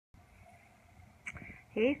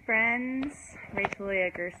Hey friends, Rachel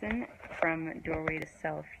Leah Gerson from Doorway to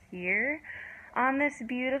Self here on this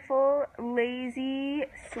beautiful, lazy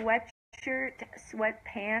sweatshirt,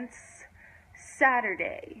 sweatpants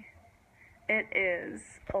Saturday. It is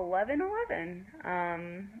 11/11,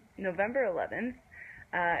 November 11th,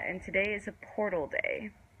 and today is a portal day.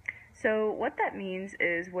 So what that means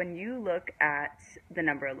is when you look at the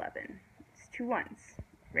number 11, it's two ones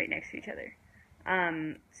right next to each other.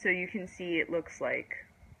 So you can see it looks like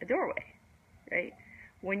a doorway, right?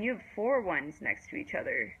 When you have four ones next to each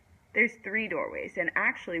other, there's three doorways. And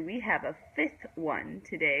actually, we have a fifth one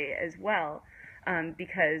today as well,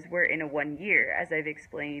 because we're in a 1 year, as I've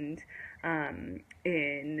explained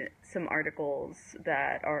in some articles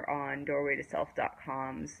that are on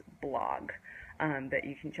doorwaytoself.com's blog that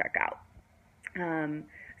you can check out.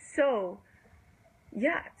 So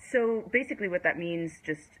basically what that means,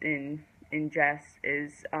 just in jest,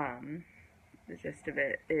 is the gist of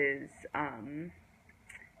it is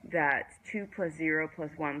that 2 plus 0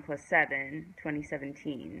 plus 1 plus 7,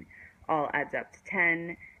 2017, all adds up to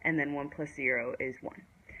 10, and then 1 plus 0 is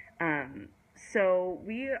 1. So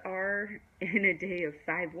we are in a day of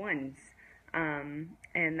 5 ones,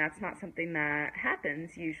 and that's not something that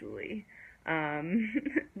happens usually,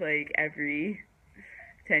 like every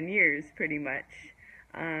 10 years pretty much.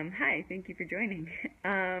 Hi, thank you for joining.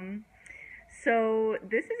 So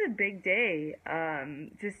this is a big day,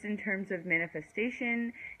 just in terms of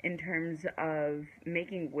manifestation, in terms of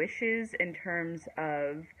making wishes, in terms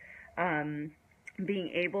of being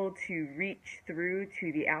able to reach through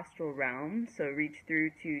to the astral realm, so reach through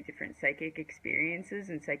to different psychic experiences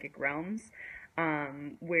and psychic realms,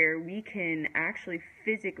 where we can actually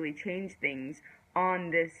physically change things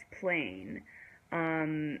on this plane,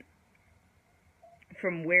 from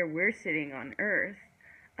where we're sitting on Earth.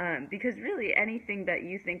 Because really anything that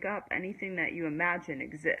you think up, anything that you imagine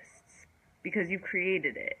exists, because you've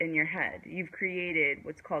created it in your head. You've created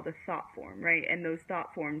what's called a thought form, right? And those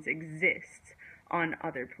thought forms exist on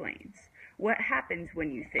other planes. What happens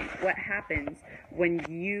when you think? What happens when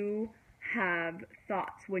you have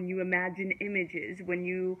thoughts, when you imagine images, when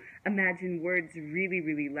you imagine words really,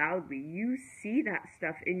 really loudly? You see that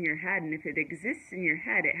stuff in your head, and if it exists in your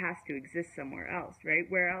head, it has to exist somewhere else, right?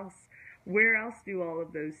 Where else do all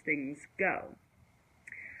of those things go?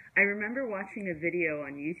 I remember watching a video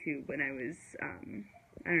on YouTube when I was,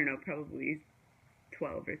 I don't know, probably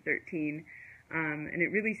 12 or 13, and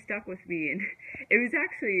it really stuck with me. And it was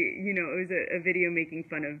actually, it was a video making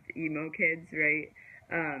fun of emo kids, right?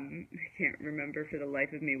 I can't remember for the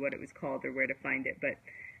life of me what it was called or where to find it, but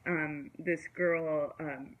this girl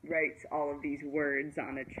writes all of these words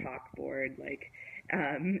on a chalkboard, like,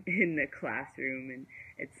 in the classroom, and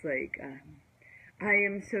it's like, I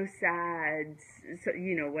am so sad, so,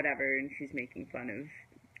 whatever, and she's making fun of,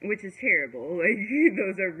 which is terrible. Like,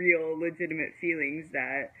 those are real, legitimate feelings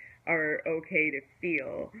that are okay to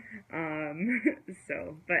feel.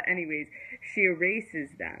 But anyways, she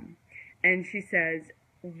erases them, and she says,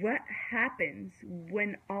 what happens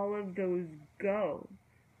when all of those go?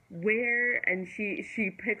 Where? And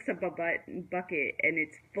she picks up a bucket, and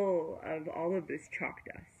it's full of all of this chalk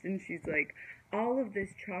dust, and she's like, all of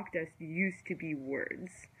this chalk dust used to be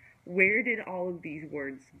words. Where did all of these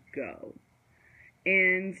words go?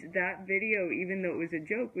 And that video, even though it was a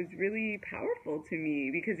joke, was really powerful to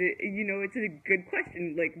me, because it's a good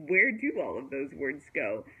question. Like, where do all of those words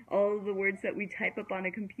go? All of the words that we type up on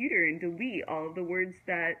a computer and delete, all of the words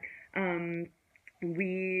that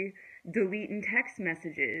we delete in text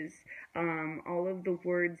messages, all of the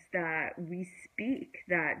words that we speak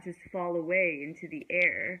that just fall away into the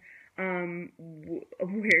air.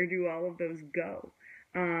 Where do all of those go?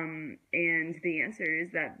 And the answer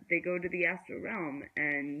is that they go to the astral realm,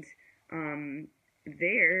 and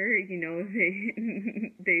there,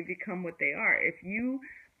 they become what they are. If you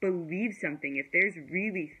believe something, if there's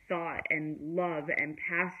really thought and love and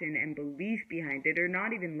passion and belief behind it, or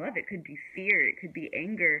not even love, it could be fear, it could be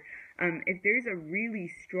anger, if there's a really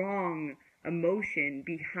strong emotion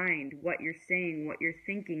behind what you're saying, what you're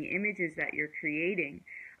thinking, images that you're creating,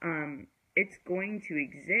 it's going to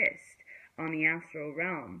exist on the astral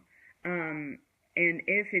realm. And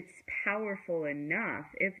if it's powerful enough,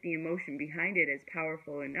 if the emotion behind it is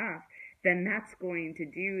powerful enough, then that's going to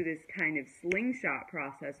do this kind of slingshot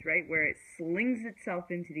process, right? Where it slings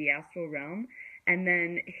itself into the astral realm and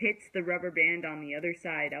then hits the rubber band on the other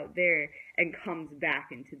side out there and comes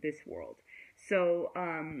back into this world. So,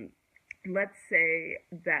 let's say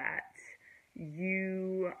that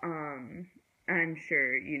you, I'm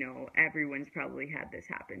sure, everyone's probably had this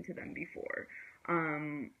happen to them before,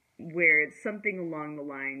 where it's something along the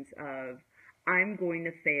lines of, I'm going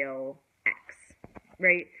to fail X,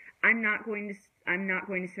 right? I'm not going to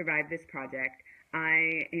survive this project.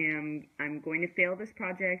 I'm going to fail this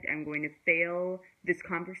project. I'm going to fail this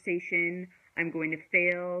conversation. I'm going to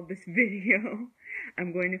fail this video.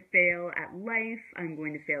 I'm going to fail at life. I'm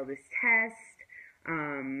going to fail this test.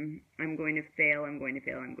 I'm going to fail. I'm going to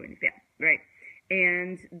fail. I'm going to fail, right?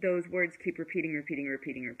 And those words keep repeating in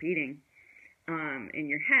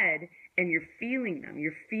your head, and you're feeling them.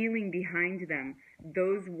 You're feeling behind them.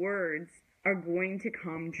 Those words are going to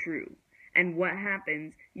come true. And what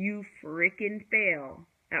happens? You freaking fail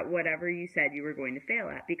at whatever you said you were going to fail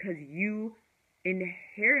at, because you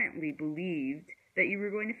inherently believed that you were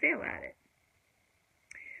going to fail at it.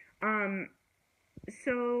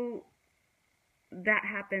 So that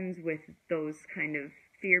happens with those kind of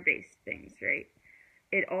fear-based things, right?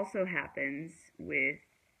 It also happens with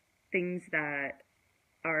things that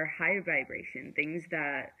are high vibration, things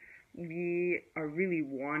that we are really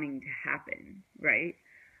wanting to happen, right?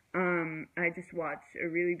 I just watched a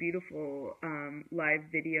really beautiful live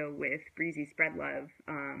video with Breezy Spread Love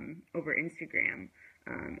over Instagram,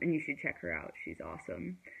 and you should check her out. She's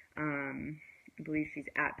awesome. I believe she's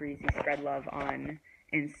at Breezy Spread Love on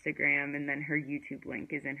Instagram, and then her YouTube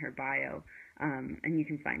link is in her bio, and you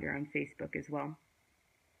can find her on Facebook as well.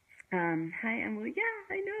 Hi Emily. Yeah,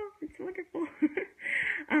 I know, it's wonderful.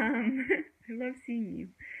 I love seeing you.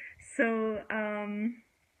 So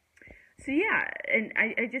yeah, and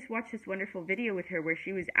I just watched this wonderful video with her where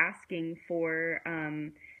she was asking for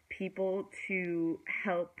people to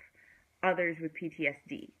help others with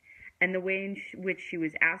PTSD. And the way in which she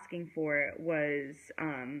was asking for it was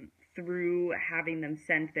through having them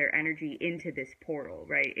send their energy into this portal,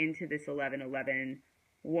 right? Into this 11-11-1,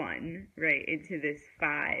 right? Into this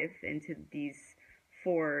 5, into these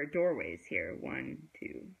 4 doorways here. 1,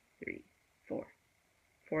 2, 3, 4.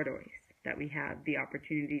 4 doorways that we have the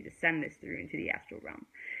opportunity to send this through into the astral realm.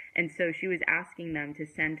 And so she was asking them to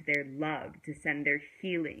send their love, to send their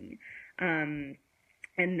healing, and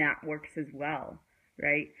that works as well,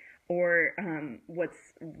 right? Or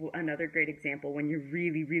what's another great example, when you're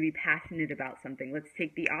really, really passionate about something. Let's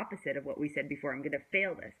take the opposite of what we said before. I'm going to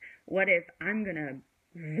fail this. What if I'm going to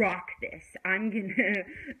rock this? I'm going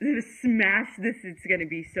to smash this. It's going to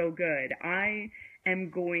be so good. I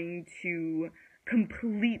am going to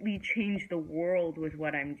completely change the world with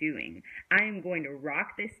what I'm doing. I am going to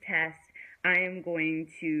rock this test. I am going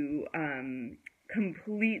to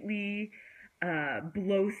completely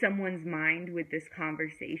blow someone's mind with this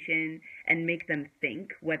conversation and make them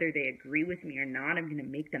think, whether they agree with me or not. I'm going to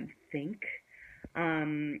make them think.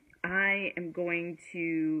 I am going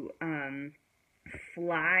to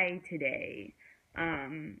fly today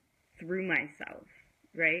through myself,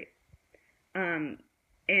 right?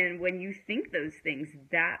 And when you think those things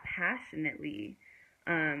that passionately,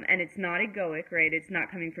 and it's not egoic, right? It's not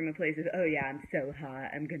coming from a place of, oh yeah, I'm so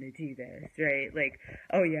hot, I'm gonna do this, right? Like,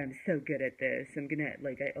 oh yeah, I'm so good at this, I'm gonna,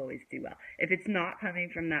 like, I always do well. If it's not coming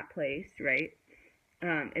from that place, right?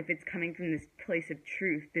 If it's coming from this place of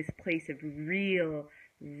truth, this place of real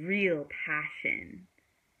passion,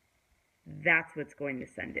 that's what's going to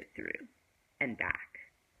send it through and back.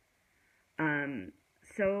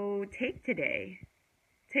 So take today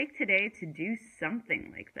to do something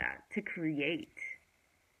like that, to create.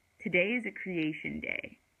 Today is a creation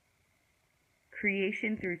day.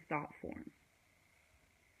 Creation through thought form.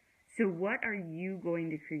 So what are you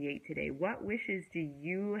going to create today? What wishes do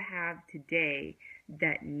you have today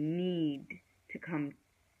that need to come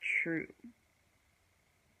true?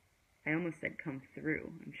 I almost said come through.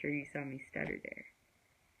 I'm sure you saw me stutter there.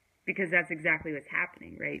 Because that's exactly what's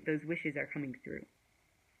happening, right? Those wishes are coming through.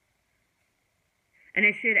 And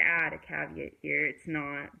I should add a caveat here. It's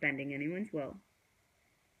not bending anyone's will.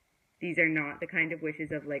 These are not the kind of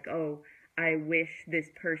wishes of like, oh, I wish this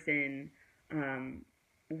person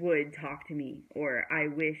would talk to me, or I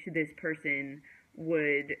wish this person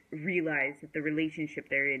would realize that the relationship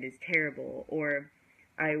they're in is terrible, or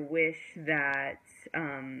I wish that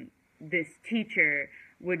this teacher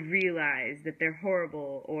would realize that they're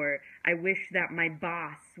horrible, or I wish that my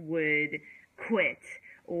boss would quit,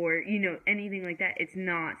 or, you know, anything like that. It's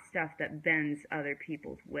not stuff that bends other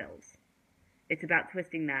people's wills. It's about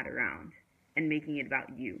twisting that around and making it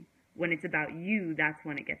about you. When it's about you, that's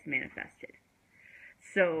when it gets manifested.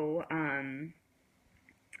 So,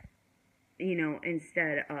 you know,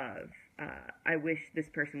 instead of, I wish this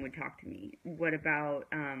person would talk to me, what about,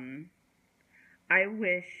 I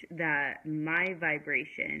wish that my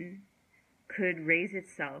vibration could raise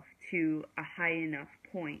itself to a high enough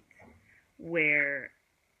point where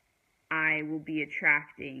I will be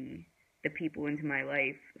attracting the people into my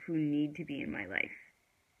life who need to be in my life,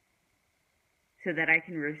 so that I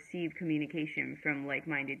can receive communication from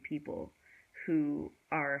like-minded people who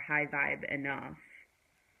are high vibe enough,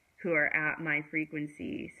 who are at my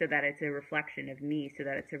frequency, so that it's a reflection of me, so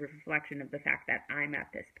that it's a reflection of the fact that I'm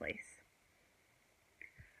at this place.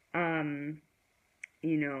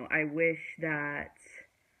 I wish that,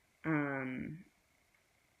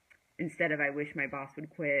 instead of I wish my boss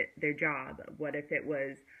would quit their job, what if it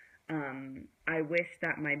was, I wish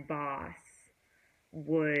that my boss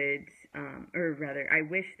would, or rather, I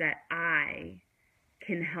wish that I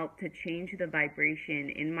can help to change the vibration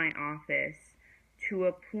in my office to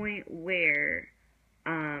a point where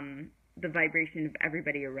the vibration of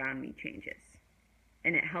everybody around me changes.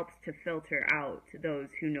 And it helps to filter out those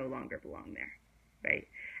who no longer belong there, right?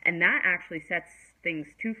 And that actually sets things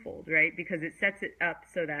twofold, right? Because it sets it up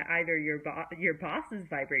so that either your boss's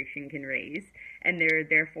vibration can raise, and they're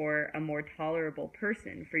therefore a more tolerable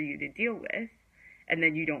person for you to deal with, and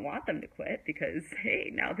then you don't want them to quit because, hey,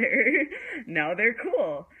 now they're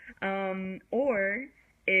cool. Or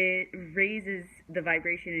it raises the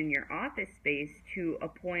vibration in your office space to a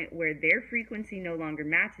point where their frequency no longer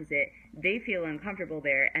matches it, they feel uncomfortable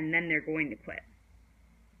there, and then they're going to quit.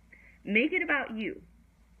 Make it about you.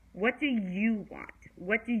 What do you want?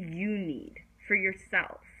 What do you need for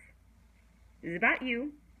yourself? It's about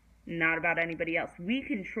you, not about anybody else. We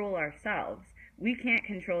control ourselves. We can't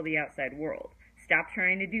control the outside world. Stop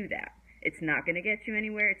trying to do that. It's not going to get you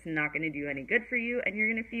anywhere. It's not going to do any good for you, and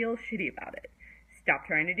you're going to feel shitty about it. Stop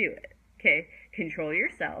trying to do it, okay? Control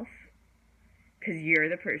yourself, because you're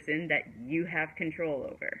the person that you have control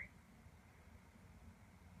over.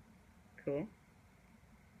 Cool?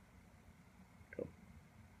 Cool.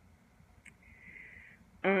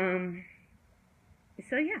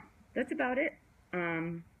 So yeah, that's about it.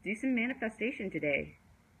 Do some manifestation today.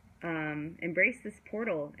 Embrace this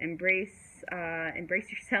portal. Embrace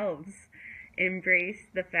yourselves. Embrace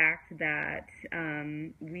the fact that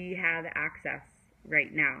we have access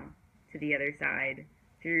right now to the other side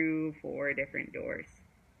through 4 different doors.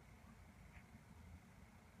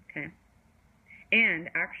 Okay?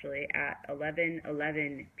 And actually at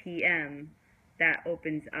 11:11 p.m. that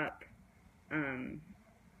opens up, it's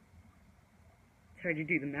hard to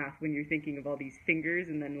do the math when you're thinking of all these fingers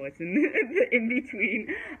and then what's in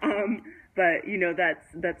between. But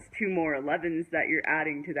that's 2 more 11s that you're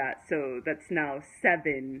adding to that, so that's now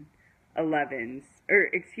 7 11s. Or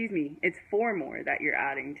excuse me, it's 4 more that you're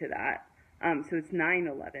adding to that. So it's 9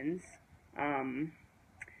 11s.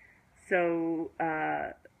 So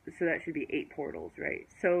that should be 8 portals, right?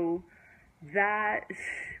 So that,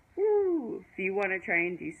 woo, if you want to try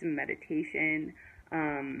and do some meditation,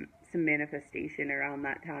 some manifestation around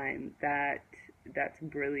that time, that's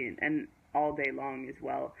brilliant, and all day long as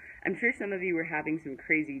well. I'm sure some of you were having some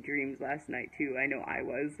crazy dreams last night too. I know I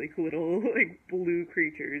was. Like little blue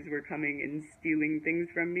creatures were coming and stealing things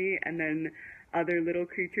from me, and then other little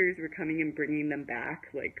creatures were coming and bringing them back,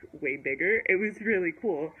 like way bigger. It was really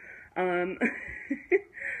cool. But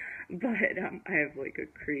I have like a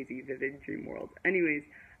crazy vivid dream world. Anyways,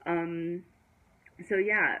 so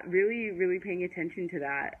yeah, really, really paying attention to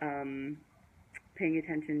that. Paying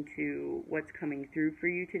attention to what's coming through for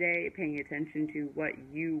you today, paying attention to what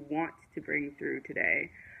you want to bring through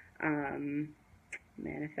today.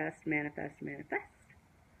 Manifest, manifest, manifest.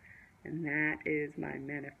 And that is my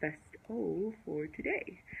manifesto for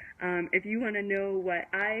today. If you want to know what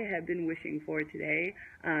I have been wishing for today,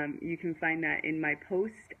 you can find that in my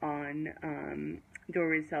post on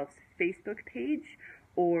Doorway to Self's Facebook page,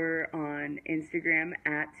 or on Instagram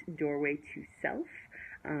at Doorway to Self.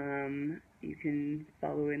 You can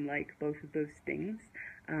follow and like both of those things.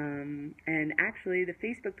 And actually, the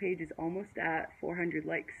Facebook page is almost at 400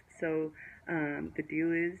 likes. So the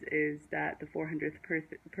deal is that the 400th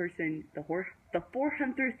person, the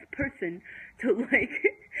 400th person to like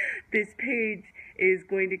this page is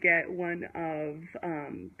going to get one of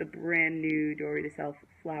the brand new Dory to Self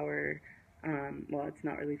flower. Well, it's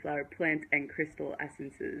not really flower, plant and crystal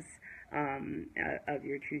essences of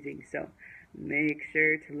your choosing. So make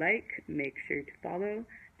sure to like, make sure to follow,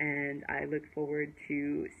 and I look forward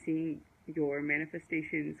to seeing your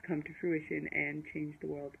manifestations come to fruition and change the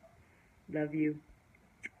world. Love you.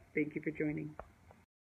 Thank you for joining.